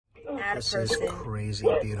bad a person. This is crazy,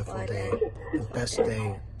 beautiful day. The best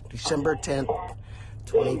day. December 10th,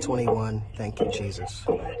 2021. Thank you, Jesus.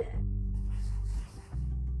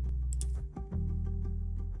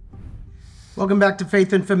 Welcome back to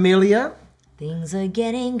Faith and Familia. Things are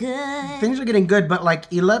getting good. Things are getting good, but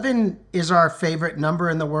like 11 is our favorite number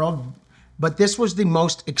in the world. But this was the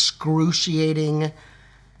most excruciating,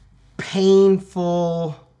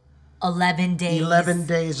 painful 11 days. 11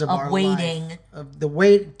 days of our waiting. life. Of the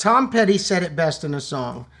wait. Tom Petty said it best in a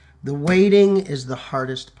song. The waiting is the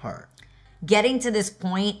hardest part. Getting to this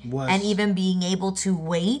point and even being able to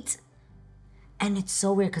wait. And it's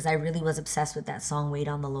so weird because I really was obsessed with that song, Wait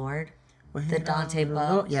on the Lord. The Dante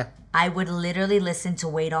Bowe. Yeah. I would literally listen to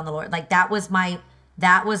Wait on the Lord. Like that was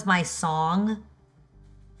my song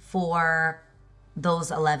for those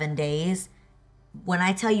 11 days. When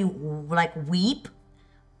I tell you like weep,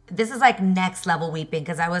 this is like next level weeping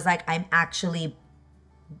because I was like,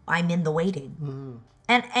 I'm in the waiting. Mm-hmm.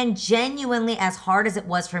 And genuinely, as hard as it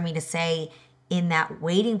was for me to say in that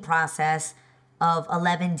waiting process of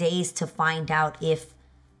 11 days to find out if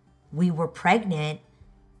we were pregnant,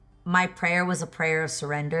 my prayer was a prayer of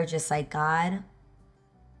surrender, just like, God,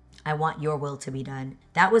 I want your will to be done.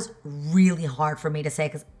 That was really hard for me to say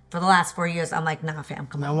because for the last 4 years, I'm like, nah, fam,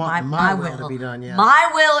 come on. I want my will to be done, yeah.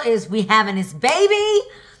 My will is we having this baby.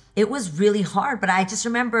 It was really hard, but I just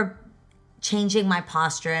remember changing my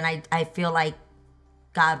posture, and I feel like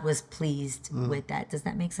God was pleased with that. Does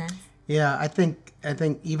that make sense? Yeah, I think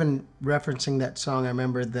even referencing that song, I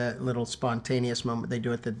remember the little spontaneous moment they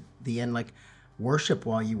do at the end, like worship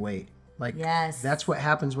while you wait. Like, yes, that's what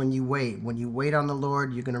happens when you wait. When you wait on the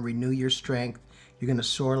Lord, you're going to renew your strength. You're going to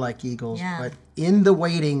soar like eagles. Yeah. But in the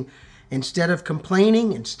waiting, instead of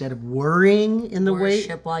complaining, instead of worrying in the wait,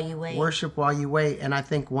 worship while you wait. Worship while you wait. And I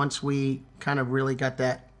think once we kind of really got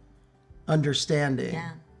that understanding,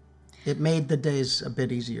 it made the days a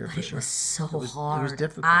bit easier for sure. It was so hard. It was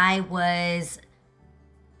difficult. I was,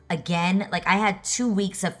 again, like I had 2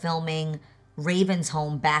 weeks of filming Raven's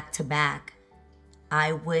Home back to back.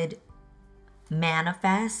 I would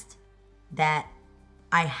manifest that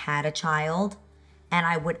I had a child and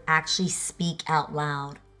I would actually speak out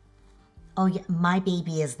loud. Oh yeah, my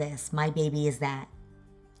baby is this, my baby is that.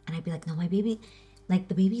 And I'd be like, no, my baby, like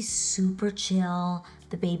the baby's super chill.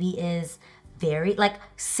 The baby is very, like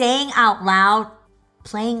saying out loud,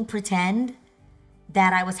 playing pretend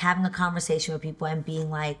that I was having a conversation with people and being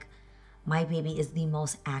like, my baby is the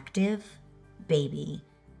most active baby.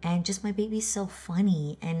 And just my baby's so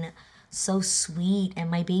funny and so sweet. And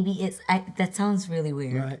my baby is, that sounds really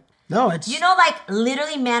weird. Right. No, it's... You know, like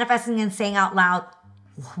literally manifesting and saying out loud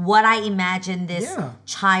what I imagine this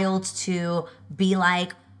child to be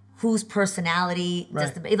like, whose personality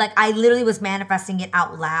does the... Like I literally was manifesting it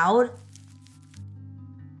out loud.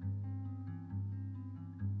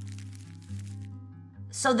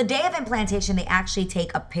 So the day of implantation, they actually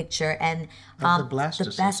take a picture, and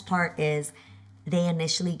the best part is they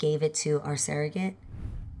initially gave it to our surrogate,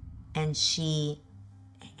 and she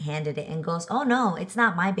handed it and goes, oh no, it's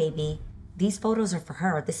not my baby. These photos are for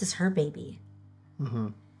her. This is her baby. Mm-hmm.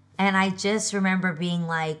 And I just remember being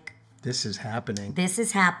like, this is happening. This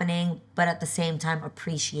is happening, but at the same time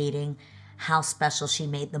appreciating how special she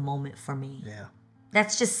made the moment for me. Yeah.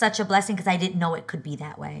 That's just such a blessing because I didn't know it could be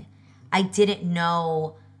that way. I didn't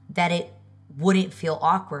know that it wouldn't feel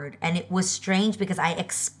awkward. And it was strange because I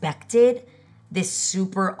expected this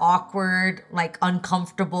super awkward, like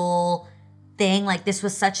uncomfortable thing. Like this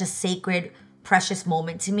was such a sacred, precious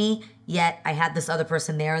moment to me. Yet I had this other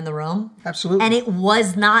person there in the room. Absolutely. And it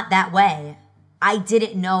was not that way. I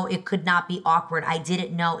didn't know it could not be awkward. I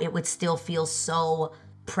didn't know it would still feel so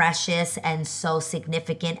precious and so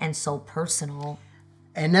significant and so personal.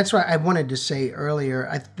 And that's why I wanted to say earlier,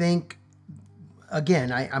 I think,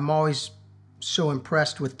 again, I'm always so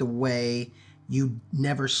impressed with the way you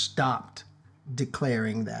never stopped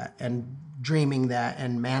declaring that and dreaming that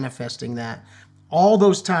and manifesting that. All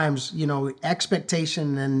those times, you know,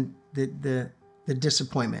 expectation and the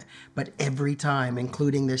disappointment. But every time,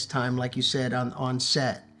 including this time, like you said, on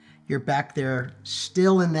set, you're back there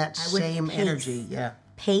still in that same energy. Yeah.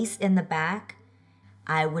 Pace in the back.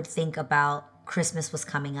 I would think about Christmas was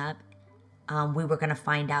coming up. We were going to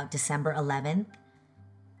find out December 11th.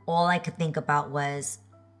 All I could think about was,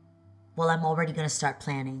 well, I'm already going to start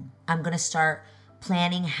planning. I'm going to start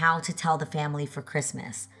planning how to tell the family for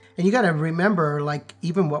Christmas. And you got to remember, like,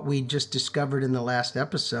 even what we just discovered in the last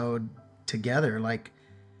episode together, like,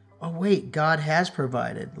 oh, wait, God has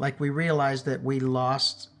provided. Like, we realized that we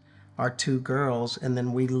lost our 2 girls, and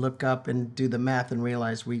then we look up and do the math and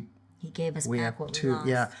realize we He gave us We back have what we two. lost.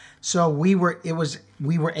 Yeah. So we were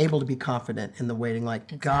able to be confident in the waiting.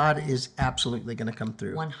 Like God is absolutely going to come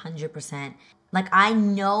through. 100%. Like I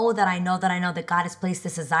know that God has placed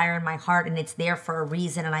this desire in my heart and it's there for a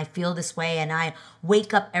reason, and I feel this way, and I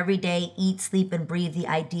wake up every day, eat, sleep, and breathe the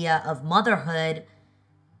idea of motherhood.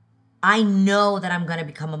 I know that I'm going to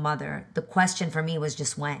become a mother. The question for me was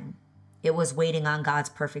just when. It was waiting on God's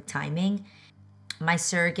perfect timing. My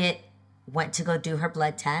surrogate went to go do her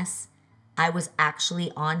blood tests. I was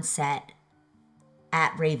actually on set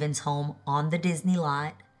at Raven's home on the Disney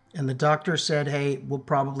lot. And the doctor said, hey, we'll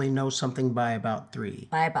probably know something by about 3.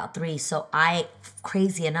 By about 3. So I,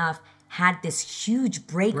 crazy enough, had this huge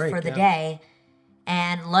break for the yeah. day.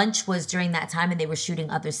 And lunch was during that time, and they were shooting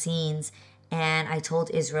other scenes. And I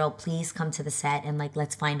told Israel, please come to the set and like,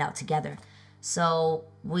 let's find out together. So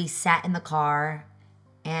we sat in the car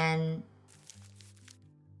and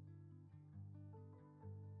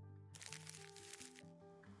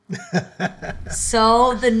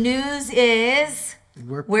so the news is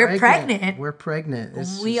we're pregnant. We're pregnant.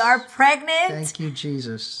 We are pregnant. Thank you,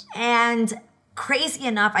 Jesus. And crazy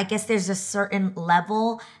enough, I guess there's a certain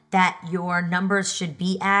level that your numbers should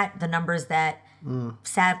be at. The numbers that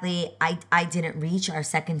sadly I didn't reach our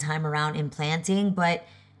second time around implanting, but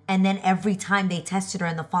and then every time they tested her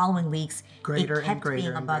in the following weeks, Greater it kept and greater being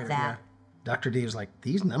and above greater, that. yeah. Dr. D was like,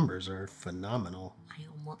 these numbers are phenomenal. I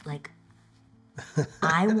almost like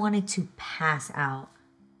I wanted to pass out.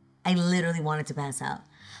 I literally wanted to pass out.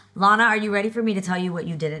 Lana, are you ready for me to tell you what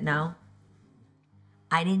you didn't know?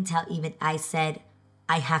 I didn't tell even, I said,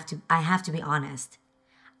 I have to be honest.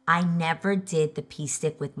 I never did the pee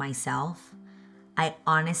stick with myself. I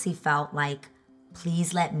honestly felt like,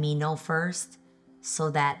 please let me know first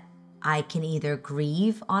so that I can either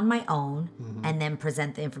grieve on my own and then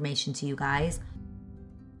present the information to you guys.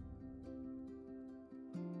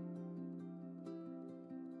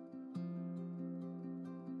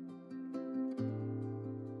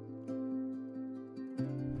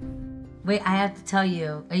 Wait, I have to tell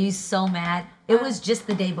you, are you so mad? It was just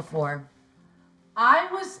the day before.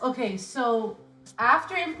 Okay, so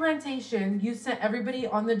after implantation, you sent everybody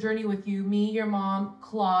on the journey with you, me, your mom,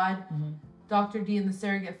 Claude, Dr. D, and the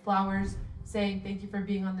surrogate flowers, saying thank you for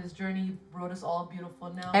being on this journey. You wrote us all a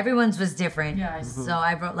beautiful note. Everyone's was different. Yeah, So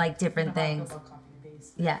I wrote like different things. Copy and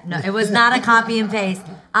paste. Yeah, no, it was not a copy and paste.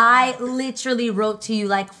 I literally wrote to you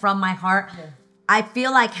like from my heart. Yeah. I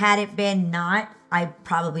feel like had it been not, I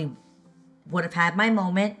probably would have had my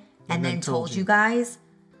moment and then told you guys.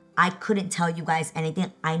 I couldn't tell you guys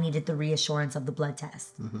anything. I needed the reassurance of the blood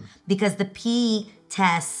test because the pee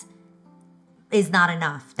test is not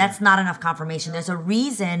enough. That's not enough confirmation. There's a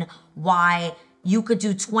reason why you could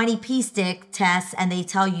do 20 pee stick tests and they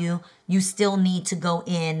tell you you still need to go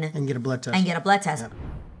in And get a blood test. Yeah.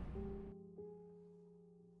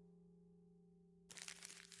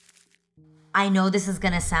 I know this is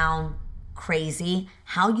going to sound crazy.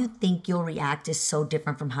 How you think you'll react is so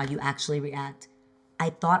different from how you actually react. I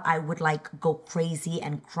thought I would like go crazy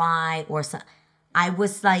and cry or so. I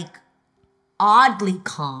was like oddly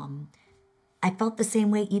calm. I felt the same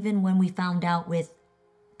way even when we found out with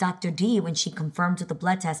Dr. D when she confirmed with the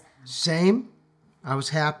blood test. Same. I was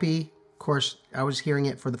happy. Of course, I was hearing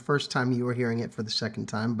it for the first time. You were hearing it for the second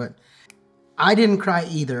time, but I didn't cry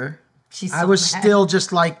either. I was still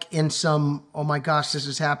just like in some, oh my gosh, this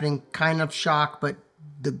is happening kind of shock, but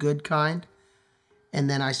the good kind. And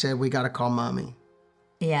then I said, we got to call mommy.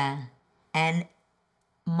 Yeah. And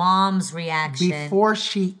mom's reaction. Before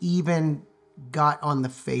she even got on the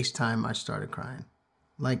FaceTime, I started crying.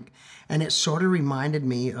 Like, and it sort of reminded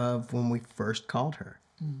me of when we first called her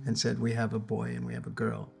and said, we have a boy and we have a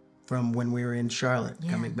girl from when we were in Charlotte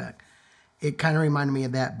coming back. It kind of reminded me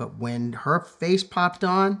of that. But when her face popped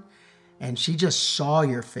on and she just saw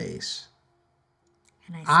your face,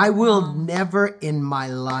 And said, I will never in my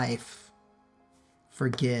life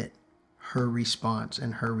forget her response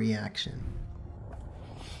and her reaction.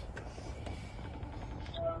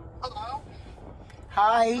 Hello?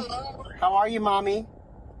 Hi. Hello? How are you, mommy?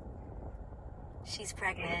 she's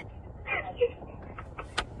pregnant.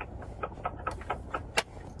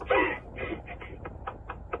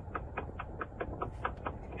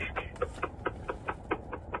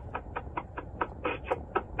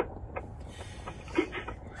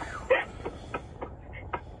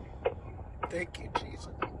 Thank you, Jesus.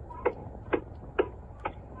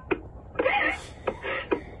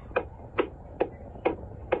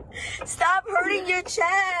 Stop hurting your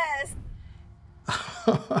chest.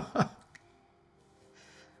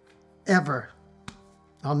 Ever.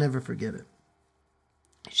 I'll never forget it.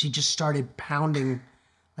 She just started pounding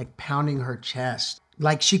her chest.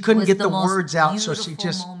 Like she couldn't was get the most words out, so she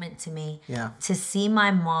beautiful just moment to me. Yeah. To see my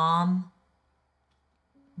mom,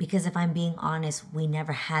 because if I'm being honest, we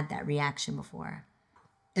never had that reaction before.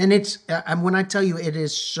 And it's when I tell you, it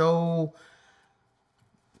is so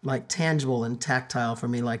like tangible and tactile for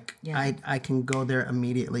me. Like Yeah. I can go there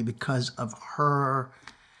immediately because of her.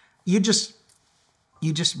 You just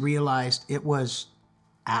realized it was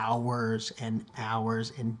hours and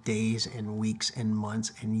hours and days and weeks and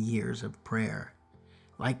months and years of prayer.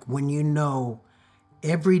 Like when you know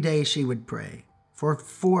every day she would pray for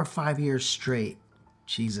 4 or 5 years straight,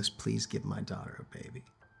 Jesus, please give my daughter a baby.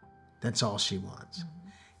 That's all she wants. Mm-hmm.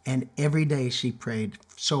 And every day she prayed.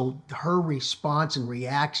 So her response and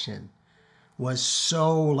reaction was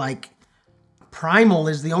so like primal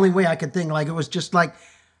is the only way I could think. Like it was just like,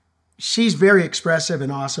 she's very expressive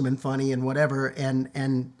and awesome and funny and whatever and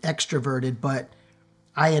extroverted, but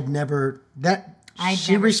I had never,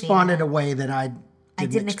 she responded a way that I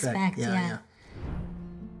didn't expect. Yeah.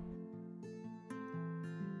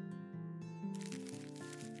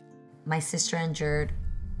 My sister and Jared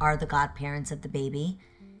are the godparents of the baby.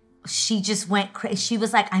 She just went crazy. She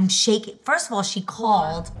was like, I'm shaking. First of all, she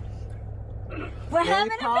called. We're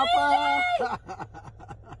having a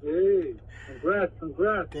baby! Hey,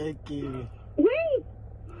 congrats. Thank you. Wait!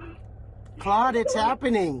 Claude, it's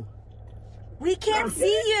happening. We can't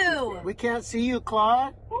see you. We can't see you,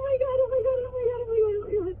 Claude. Oh my god.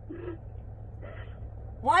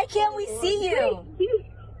 Why can't we see you?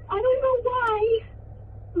 I don't know why.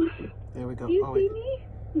 There we go. Do you see me?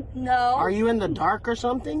 No. Are you in the dark or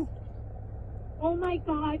something? Oh my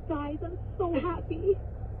god, guys, I'm so happy.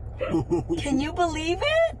 Can you believe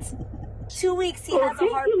it? 2 weeks he has a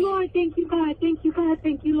heartbeat. Thank you, Lord. Thank you, God. Thank you, God.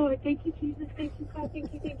 Thank you, Lord. Thank you, Jesus. Thank you, God.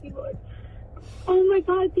 Thank you, Lord. Oh my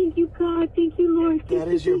God. Thank you, God. Thank you, Lord. That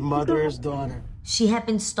is your mother's daughter. She had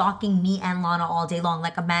been stalking me and Lana all day long.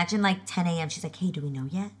 Like imagine like 10 a.m. She's like, hey, do we know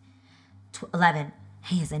yet? 11.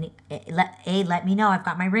 Hey, is any? Let me know. I've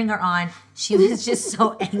got my ringer on. She was just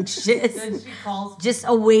so anxious. Then she calls. Just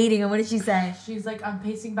awaiting. And what did she say? She's like, I'm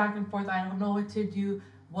pacing back and forth. I don't know what to do.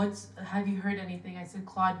 Have you heard anything? I said,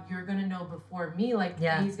 Claude, you're going to know before me. Like,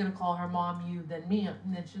 he's going to call her mom, you, then me.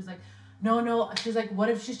 And then she's like, no. She's like, what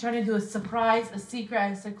if she's trying to do a surprise, a secret?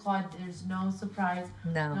 I said, Claude, there's no surprise.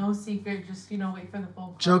 No secret. Just, wait for the phone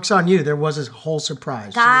call. Joke's on you. There was a whole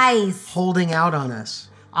surprise. Guys. Holding out on us.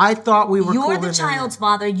 I thought we were You're the child's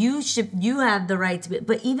father. You have the right to be.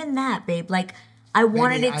 But even that, babe, like, I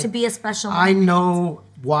wanted it to be a special moment. I know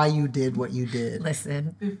why you did what you did.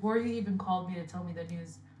 Listen. Before you even called me to tell me the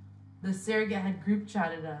news, the surrogate had group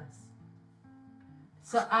chatted us.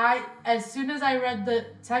 So as soon as I read the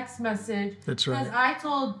text message, that's right. Because I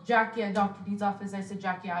told Jackie at Dr. D's office, I said,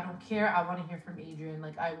 Jackie, I don't care. I want to hear from Adrian.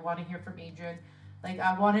 Like, I want to hear from Adrian. Like,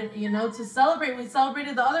 I wanted, to celebrate. We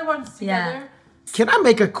celebrated the other ones together. Yeah. Can I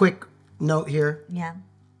make a quick note here? Yeah.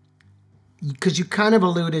 Because you kind of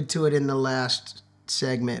alluded to it in the last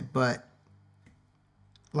segment, but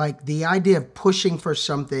like the idea of pushing for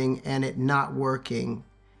something and it not working,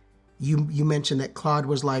 you mentioned that Claude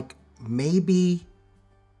was like, maybe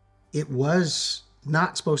it was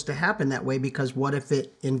not supposed to happen that way because what if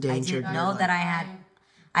it endangered I didn't know that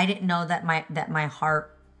I didn't know that my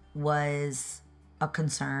heart was a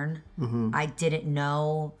concern. Mm-hmm. I didn't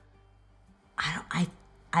know.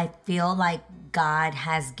 I feel like God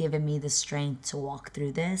has given me the strength to walk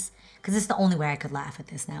through this because it's the only way I could laugh at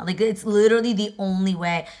this now. Like, it's literally the only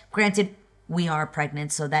way. Granted, we are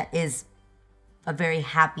pregnant, so that is a very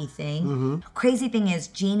happy thing. Mm-hmm. Crazy thing is,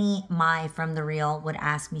 Jeannie Mai from The Real would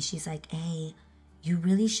ask me, she's like, hey, you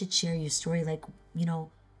really should share your story. Like,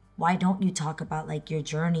 why don't you talk about like your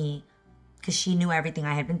journey? Because she knew everything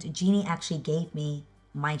I had been through. Jeannie actually gave me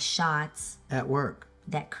my shots. At work.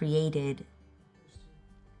 That created...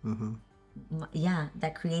 Mm-hmm. Yeah,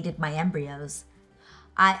 that created my embryos.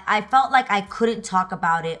 I felt like I couldn't talk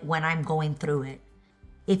about it when I'm going through it.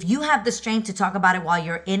 If you have the strength to talk about it while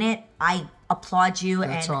you're in it, I applaud you.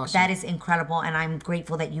 That's and awesome. That is incredible. And I'm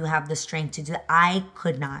grateful that you have the strength to do that. I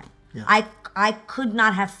could not. Yeah. I could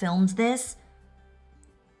not have filmed this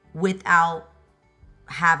without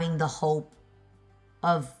having the hope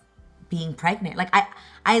of being pregnant. Like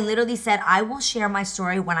I literally said, I will share my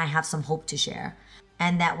story when I have some hope to share.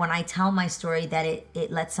 And that when I tell my story, that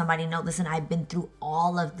it lets somebody know, listen, I've been through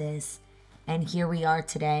all of this. And here we are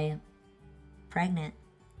today, pregnant.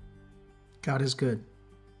 God is good.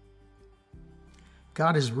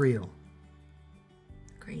 God is real.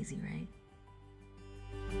 Crazy, right?